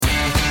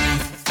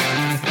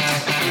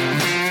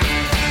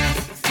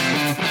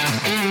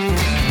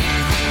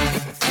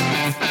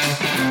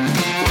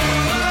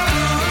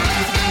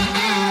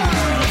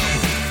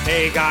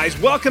guys,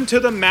 welcome to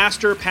the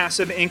Master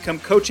Passive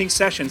Income Coaching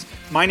Sessions.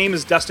 My name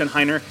is Dustin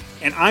Heiner,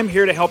 and I'm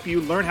here to help you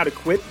learn how to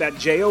quit that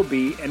JOB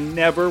and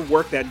never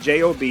work that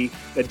JOB,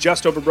 that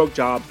just over broke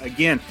job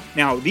again.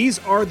 Now, these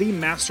are the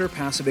Master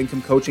Passive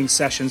Income Coaching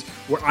Sessions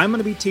where I'm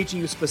going to be teaching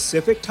you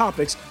specific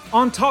topics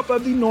on top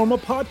of the normal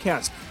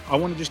podcast. I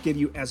want to just give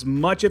you as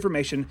much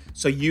information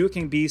so you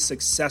can be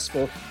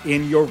successful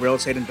in your real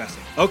estate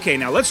investing. Okay,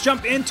 now let's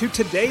jump into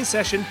today's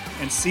session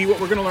and see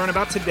what we're going to learn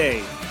about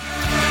today.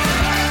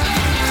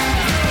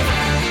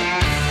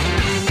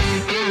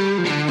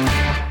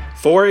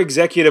 4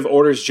 executive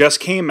orders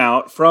just came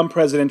out from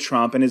President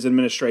Trump and his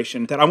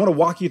administration that I want to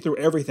walk you through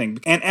everything.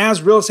 And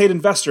as real estate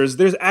investors,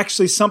 there's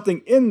actually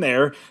something in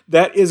there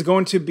that is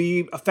going to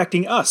be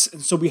affecting us.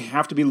 And so we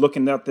have to be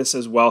looking at this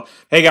as well.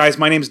 Hey guys,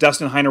 my name is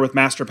Dustin Heiner with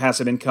Master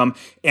Passive Income,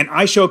 and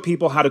I show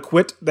people how to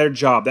quit their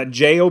job, that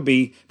JOB,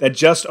 that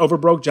just over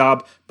broke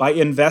job, by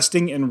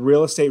investing in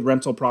real estate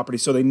rental property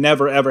so they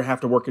never ever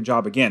have to work a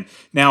job again.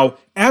 Now,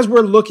 as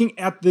we're looking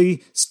at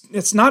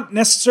it's not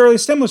necessarily a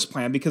stimulus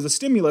plan because the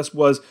stimulus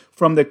was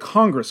from the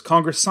Congress.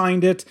 Congress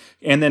signed it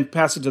and then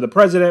passed it to the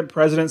president.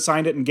 President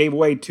signed it and gave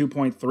away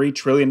 $2.3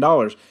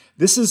 trillion.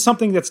 This is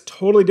something that's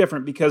totally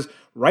different because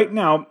right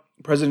now,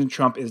 President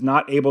Trump is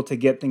not able to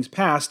get things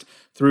passed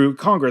through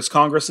Congress.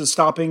 Congress is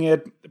stopping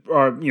it,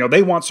 or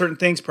they want certain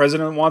things.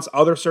 President wants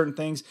other certain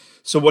things.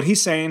 So what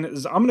he's saying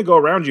is, I'm going to go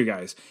around you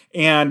guys,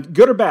 and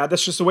good or bad,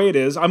 that's just the way it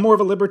is. I'm more of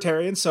a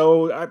libertarian,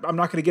 so I'm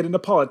not going to get into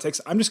politics.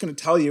 I'm just going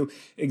to tell you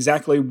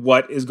exactly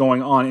what is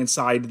going on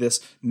inside this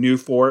new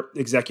 4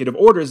 executive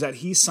orders that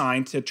he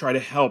signed to try to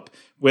help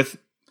with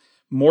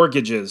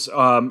mortgages,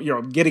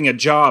 getting a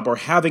job or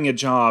having a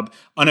job,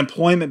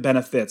 unemployment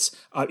benefits,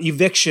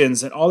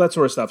 evictions, and all that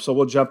sort of stuff. So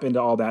we'll jump into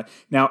all that.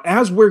 Now,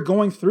 as we're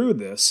going through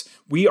this,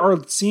 we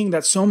are seeing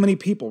that so many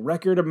people,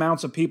 record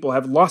amounts of people,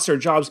 have lost their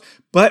jobs,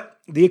 but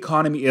the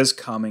economy is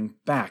coming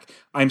back.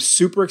 I'm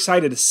super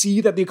excited to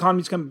see that the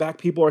economy is coming back.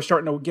 People are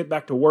starting to get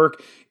back to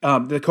work.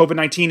 The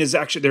COVID-19 is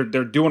actually,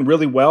 they're doing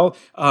really well.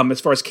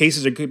 As far as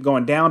cases are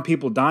going down,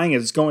 people dying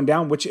is going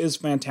down, which is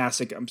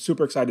fantastic. I'm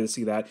super excited to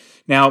see that.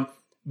 Now,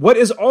 what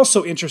is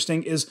also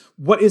interesting is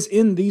what is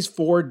in these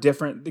 4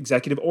 different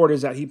executive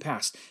orders that he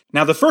passed.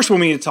 Now, the first one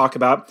we need to talk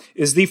about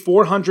is the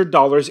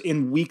 $400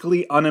 in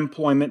weekly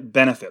unemployment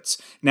benefits.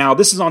 Now,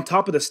 this is on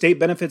top of the state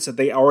benefits that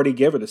they already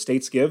give or the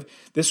states give.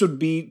 This would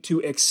be to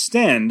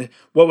extend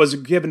what was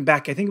given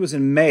back, I think it was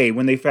in May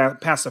when they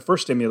passed the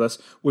first stimulus,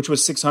 which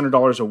was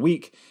 $600 a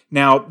week.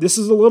 Now, this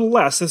is a little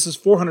less. This is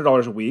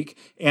 $400 a week,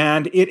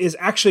 and it is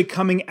actually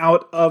coming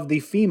out of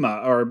the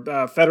FEMA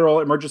or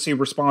Federal Emergency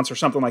Response or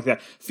something like that.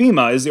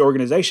 FEMA is the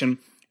organization.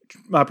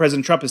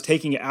 President Trump is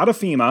taking it out of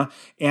FEMA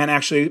and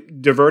actually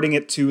diverting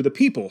it to the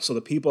people, so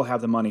the people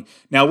have the money.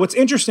 Now, what's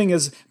interesting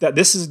is that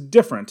this is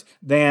different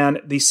than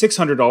the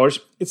 $600.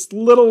 It's a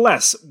little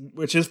less,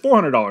 which is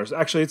 $400.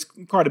 Actually, it's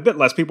quite a bit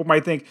less. People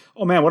might think,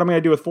 oh man, what am I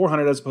going to do with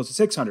 $400 as opposed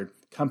to $600?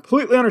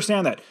 Completely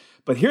understand that.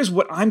 But here's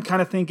what I'm kind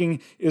of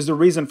thinking is the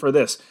reason for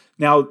this.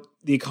 Now,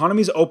 the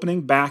economy is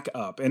opening back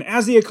up. And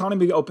as the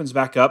economy opens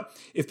back up,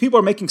 if people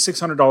are making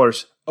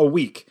 $600 a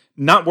week,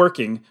 not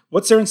working,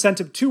 what's their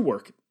incentive to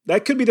work?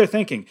 That could be their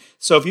thinking.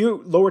 So if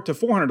you lower it to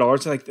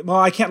 $400, they're like, well,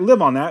 I can't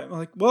live on that. I'm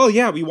like, well,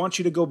 yeah, we want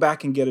you to go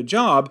back and get a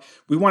job.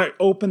 We want to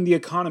open the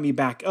economy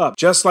back up.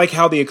 Just like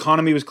how the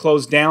economy was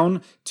closed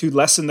down to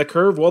lessen the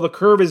curve. Well, the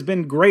curve has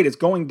been great. It's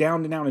going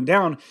down and down and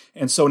down.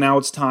 And so now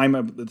it's time,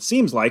 it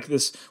seems like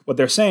this, what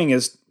they're saying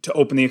is to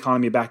open the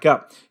economy back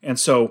up. And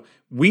so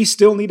we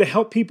still need to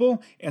help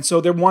people. And so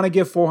they want to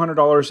give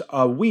 $400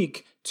 a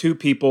week to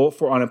people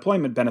for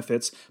unemployment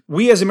benefits.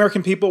 We as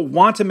American people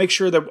want to make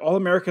sure that all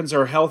Americans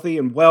are healthy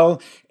and well,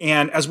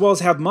 and as well as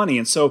have money.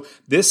 And so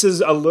this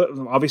is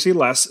obviously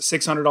less,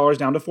 $600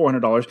 down to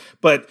 $400,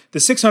 but the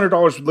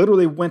 $600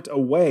 literally went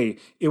away.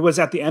 It was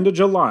at the end of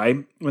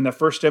July when the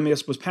first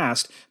stimulus was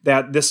passed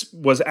that this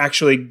was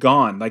actually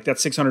gone. Like that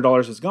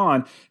 $600 is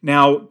gone.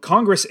 Now,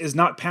 Congress is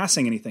not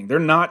passing anything. They're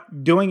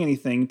not doing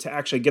anything to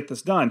actually get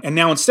this done. And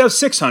now instead of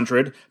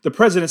 $600, the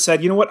president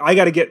said, you know what, I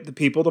got to get the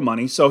people the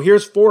money. So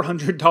here's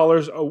 $400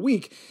 a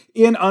week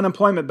in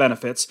unemployment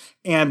benefits.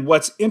 And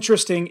what's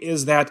interesting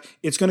is that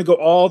it's going to go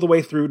all the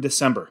way through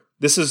December.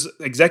 This is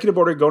executive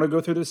order going to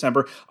go through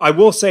December. I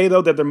will say,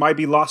 though, that there might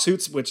be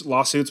lawsuits, which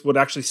lawsuits would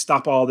actually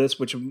stop all this,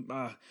 which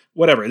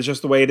whatever, it's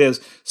just the way it is.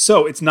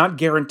 So it's not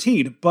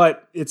guaranteed,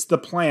 but it's the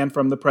plan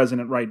from the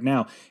president right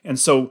now. And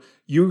so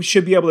you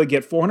should be able to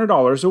get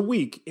 $400 a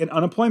week in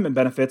unemployment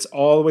benefits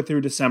all the way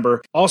through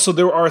December. Also,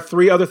 there are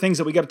 3 other things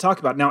that we got to talk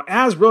about. Now,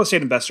 as real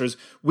estate investors,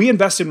 we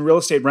invest in real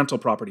estate rental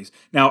properties.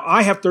 Now,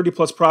 I have 30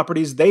 plus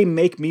properties. They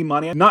make me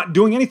money. I'm not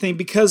doing anything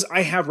because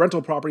I have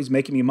rental properties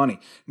making me money.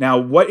 Now,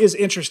 what is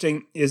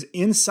interesting is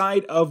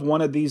inside of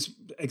one of these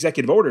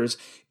executive orders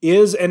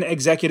is an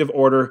executive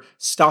order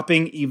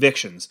stopping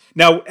evictions.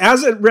 Now,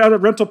 as a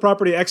rental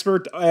property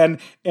expert and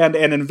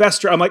an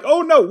investor, I'm like,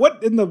 oh no,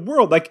 what in the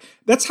world? Like,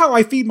 that's how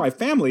I feed my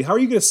family. How are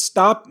you going to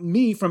stop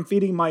me from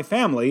feeding my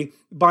family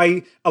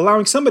by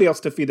allowing somebody else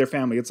to feed their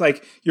family? It's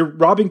like you're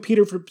robbing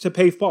Peter to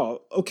pay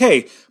Paul.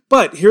 Okay,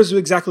 but here's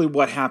exactly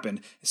what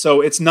happened.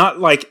 So it's not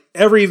like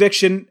every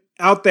eviction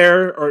out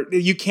there, or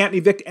you can't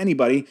evict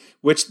anybody,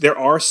 which there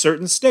are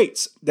certain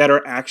states that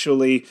are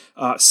actually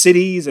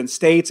cities and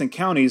states and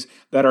counties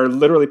that are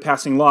literally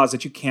passing laws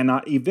that you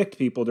cannot evict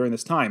people during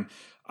this time.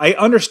 I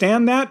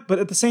understand that, but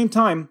at the same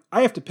time,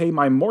 I have to pay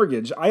my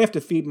mortgage. I have to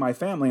feed my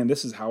family, and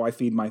this is how I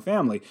feed my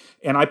family.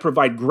 And I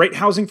provide great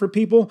housing for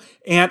people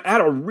and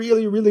at a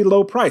really, really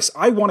low price.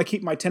 I want to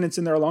keep my tenants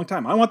in there a long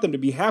time. I want them to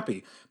be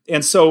happy.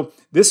 And so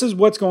this is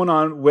what's going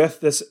on with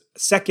this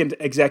second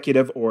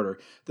executive order.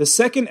 The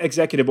second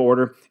executive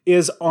order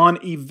is on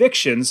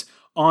evictions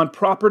on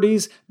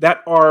properties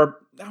that are,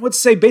 I would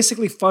say,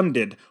 basically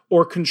funded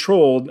or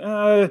controlled.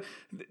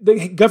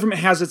 The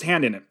government has its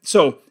hand in it.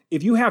 So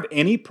if you have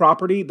any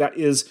property that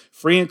is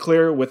free and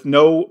clear with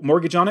no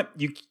mortgage on it,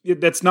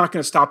 that's not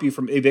going to stop you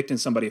from evicting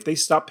somebody. If they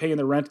stop paying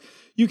the rent,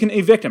 you can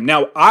evict them.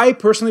 Now, I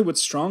personally would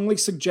strongly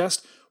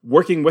suggest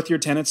working with your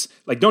tenants.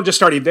 Like, don't just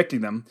start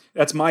evicting them.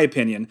 That's my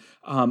opinion.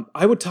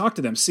 I would talk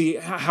to them, see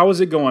how is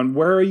it going?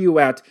 Where are you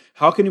at?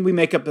 How can we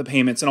make up the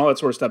payments and all that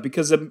sort of stuff?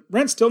 Because the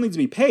rent still needs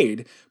to be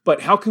paid,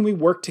 but how can we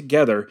work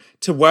together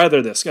to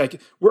weather this? Like,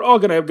 we're all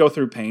going to go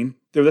through pain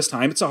through this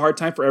time. It's a hard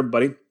time for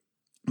everybody.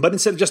 But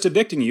instead of just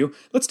evicting you,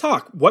 let's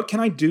talk. What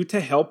can I do to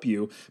help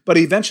you? But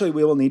eventually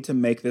we will need to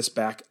make this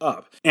back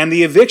up. And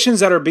the evictions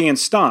that are being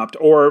stopped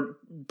or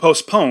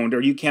postponed,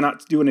 or you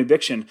cannot do an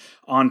eviction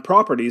on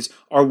properties,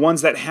 are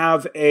ones that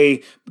have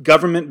a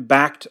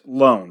government-backed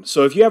loan.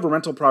 So if you have a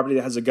rental property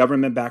that has a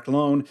government-backed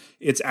loan,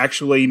 it's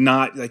actually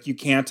not, like, you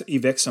can't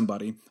evict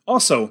somebody.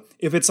 Also,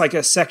 if it's like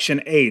a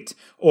Section 8,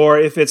 or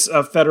if it's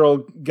a federal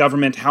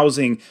government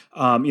housing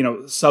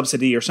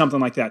subsidy or something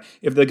like that,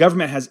 if the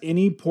government has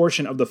any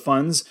portion of the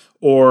funds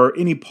or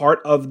any part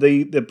of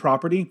the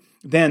property,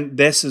 then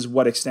this is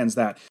what extends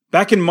that.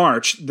 Back in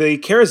March, the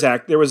CARES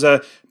Act, there was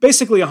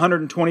basically a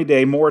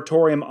 120-day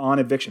moratorium on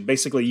eviction.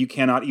 Basically, you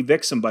cannot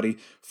evict somebody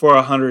for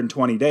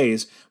 120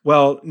 days.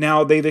 Well,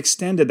 now they've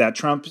extended that.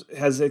 Trump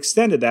has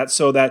extended that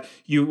so that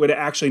you would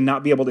actually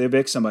not be able to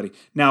evict somebody.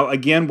 Now,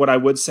 again, what I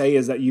would say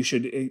is that you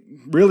should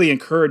really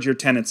encourage your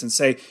tenants and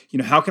say,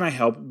 how can I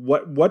help?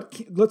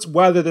 Let's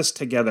weather this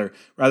together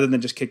rather than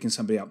just kicking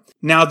somebody out.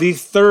 Now, the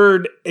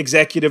third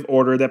executive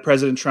order that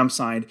President Trump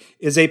signed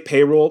is a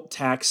payroll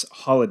tax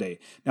holiday.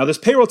 Now, this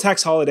payroll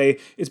tax holiday,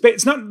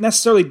 it's not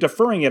necessarily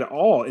deferring it at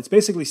all. It's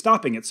basically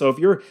stopping it. So if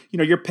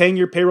you're paying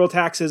your payroll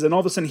taxes and all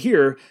of a sudden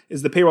here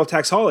is the payroll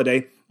tax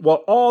holiday,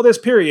 well, all this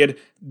period,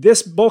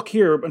 this bulk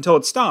here until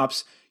it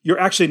stops, you're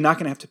actually not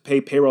going to have to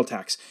pay payroll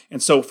tax.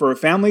 And so for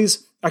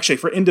families, actually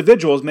for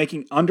individuals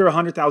making under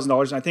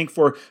 $100,000, and I think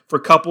for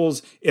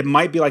couples, it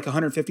might be like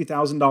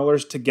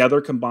 $150,000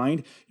 together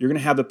combined, you're going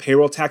to have a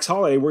payroll tax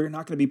holiday where you're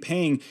not going to be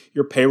paying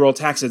your payroll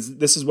taxes.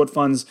 This is what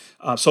funds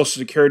Social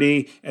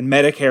Security and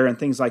Medicare and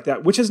things like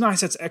that, which is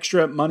nice. That's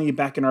extra money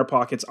back in our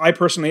pockets. I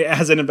personally,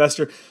 as an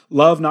investor,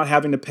 love not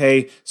having to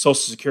pay Social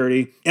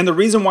Security. And the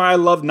reason why I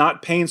love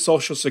not paying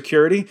Social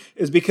Security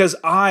is because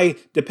I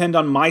depend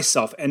on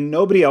myself and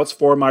nobody else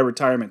for my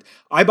retirement.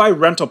 I buy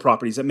rental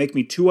properties that make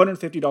me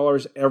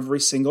 $250 every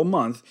single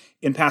month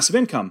in passive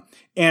income.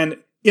 And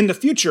in the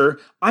future,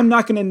 I'm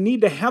not going to need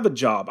to have a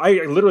job.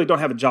 I literally don't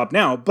have a job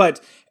now, but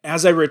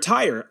as I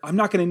retire, I'm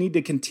not going to need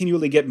to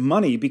continually get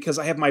money because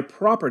I have my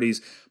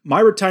properties. My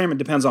retirement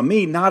depends on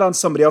me, not on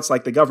somebody else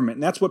like the government.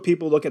 And that's what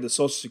people look at the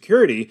Social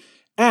Security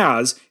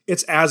as.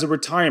 It's as a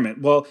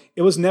retirement. Well,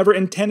 it was never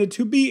intended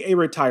to be a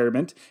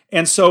retirement.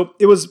 And so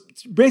it was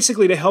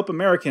basically to help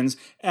Americans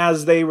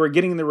as they were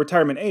getting in the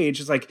retirement age.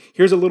 It's like,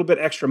 here's a little bit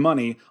extra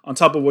money on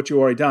top of what you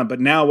already done. But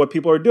now what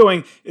people are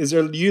doing is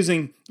they're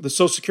using the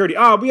Social Security.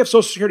 We have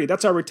Social Security.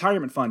 That's our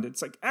retirement fund.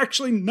 It's like,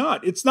 actually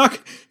not. It's not.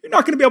 You're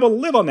not going to be able to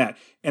live on that.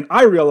 And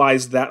I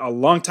realized that a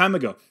long time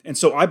ago. And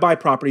so I buy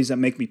properties that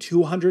make me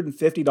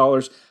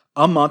 $250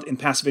 a month in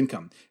passive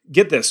income.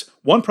 Get this,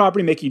 one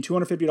property making you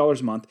 $250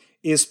 a month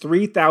is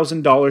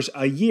 $3,000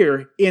 a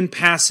year in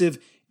passive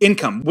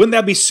income. Wouldn't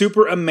that be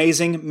super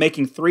amazing,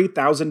 making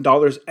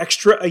 $3,000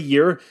 extra a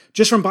year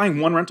just from buying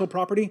one rental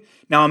property?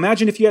 Now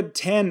imagine if you had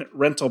 10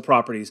 rental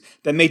properties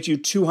that made you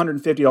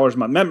 $250 a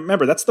month.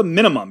 Remember, that's the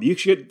minimum. You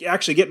should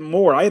actually get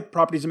more. I have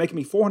properties that make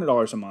me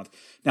 $400 a month.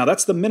 Now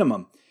that's the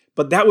minimum.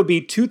 But that would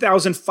be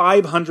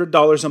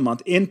 $2,500 a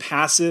month in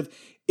passive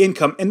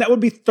income, and that would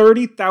be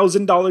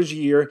 $30,000 a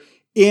year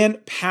in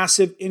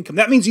passive income.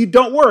 That means you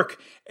don't work,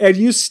 and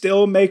you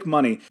still make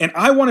money. And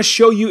I want to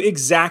show you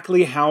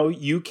exactly how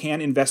you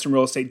can invest in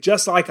real estate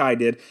just like I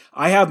did.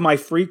 I have my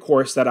free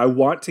course that I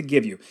want to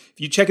give you.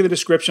 If you check in the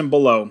description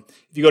below,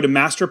 if you go to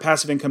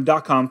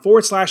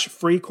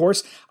masterpassiveincome.com/free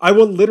course, I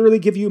will literally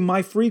give you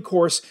my free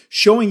course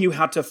showing you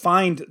how to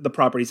find the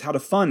properties, how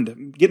to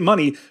get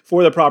money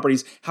for the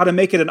properties, how to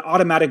make it an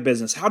automatic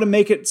business, how to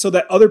make it so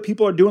that other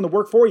people are doing the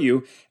work for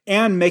you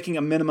and making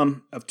a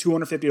minimum of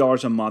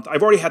 $250 a month.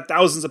 I've already had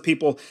thousands of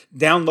people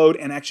download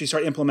and actually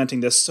start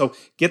implementing this. So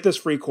get this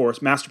free course,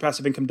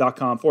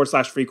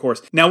 masterpassiveincome.com/free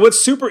course. Now, what's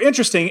super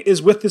interesting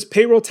is with this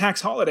payroll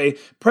tax holiday,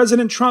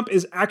 President Trump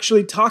is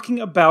actually talking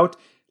about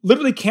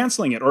literally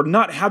canceling it or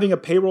not having a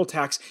payroll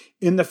tax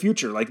in the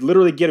future, like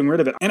literally getting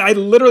rid of it. And I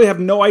literally have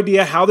no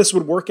idea how this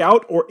would work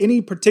out or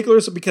any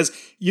particulars, because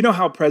you know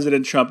how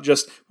President Trump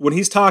just, when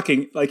he's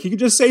talking, like he could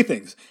just say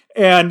things.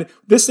 And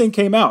this thing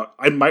came out.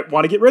 I might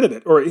want to get rid of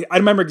it. Or I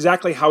remember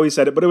exactly how he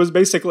said it, but it was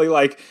basically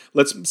like,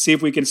 let's see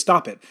if we can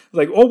stop it.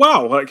 Like, oh,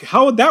 wow, like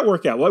how would that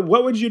work out?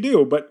 What would you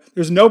do? But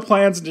there's no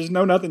plans, there's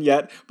no nothing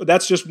yet. But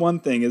that's just one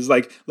thing, is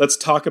like, let's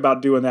talk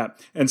about doing that.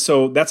 And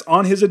so that's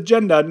on his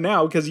agenda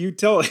now, because he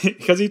told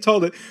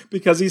it,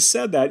 because he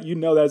said that, you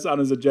know that's on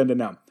his agenda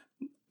now.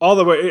 All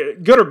the way,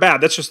 good or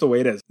bad, that's just the way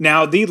it is.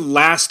 Now, the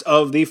last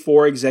of the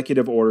 4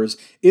 executive orders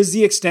is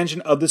the extension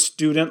of the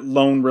student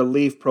loan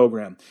relief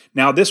program.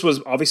 Now, this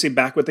was obviously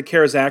back with the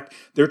CARES Act.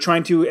 They're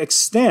trying to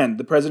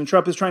extend, President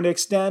Trump is trying to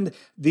extend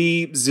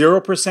the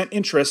 0%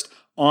 interest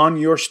on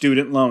your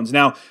student loans.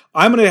 Now,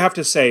 I'm going to have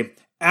to say,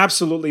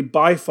 absolutely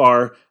by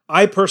far,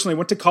 I personally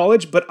went to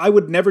college, but I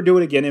would never do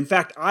it again. In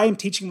fact, I am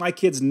teaching my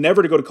kids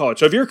never to go to college.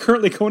 So if you're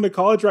currently going to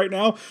college right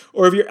now,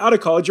 or if you're out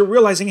of college, you're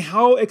realizing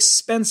how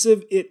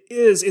expensive it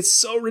is. It's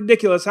so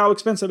ridiculous how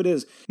expensive it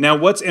is. Now,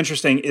 what's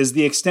interesting is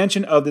the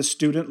extension of the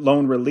student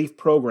loan relief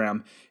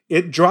program.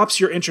 It drops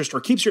your interest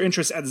or keeps your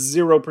interest at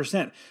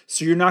 0%.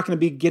 So you're not going to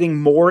be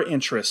getting more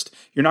interest.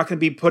 You're not going to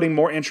be putting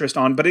more interest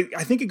on, but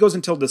I think it goes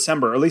until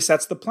December. Or at least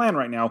that's the plan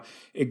right now.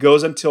 It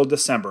goes until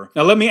December.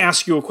 Now, let me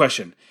ask you a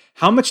question.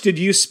 How much did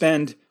you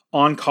spend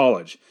on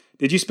college?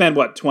 Did you spend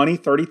 $20,000,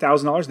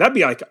 $30,000? That'd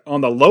be like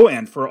on the low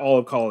end for all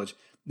of college.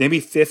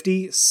 Maybe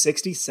 $50,000,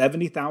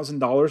 $60,000,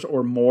 $70,000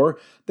 or more.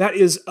 That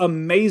is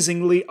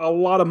amazingly a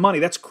lot of money.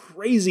 That's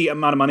crazy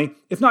amount of money.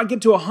 If not,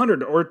 get to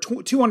 $100,000 or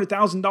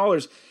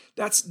 $200,000.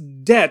 That's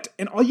debt,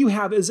 and all you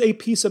have is a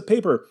piece of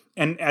paper.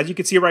 And as you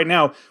can see right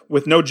now,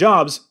 with no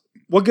jobs,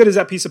 what good is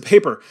that piece of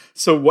paper?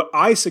 So what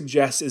I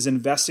suggest is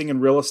investing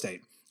in real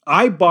estate.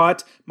 I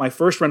bought my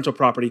first rental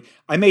property.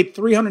 I made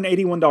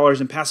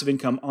 $381 in passive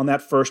income on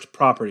that first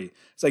property.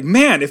 It's like,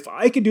 man, if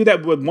I could do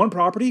that with one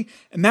property,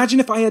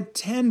 imagine if I had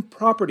 10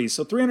 properties.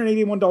 So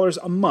 $381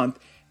 a month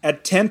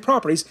at 10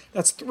 properties,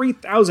 that's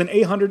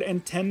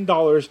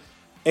 $3,810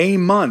 a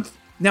month.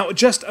 Now,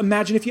 just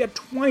imagine if you had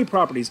 20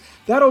 properties.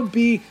 That'll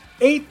be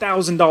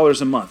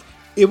 $8,000 a month.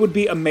 It would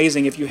be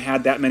amazing if you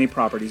had that many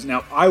properties.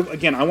 Now, I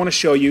want to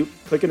show you,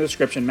 click in the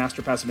description,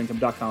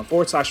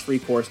 masterpassiveincome.com/free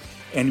course,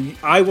 and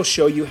I will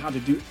show you how to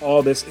do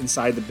all this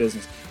inside the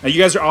business. Now,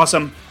 you guys are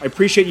awesome. I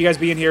appreciate you guys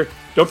being here.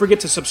 Don't forget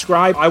to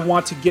subscribe. I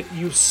want to get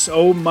you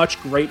so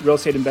much great real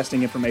estate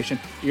investing information.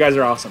 You guys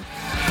are awesome.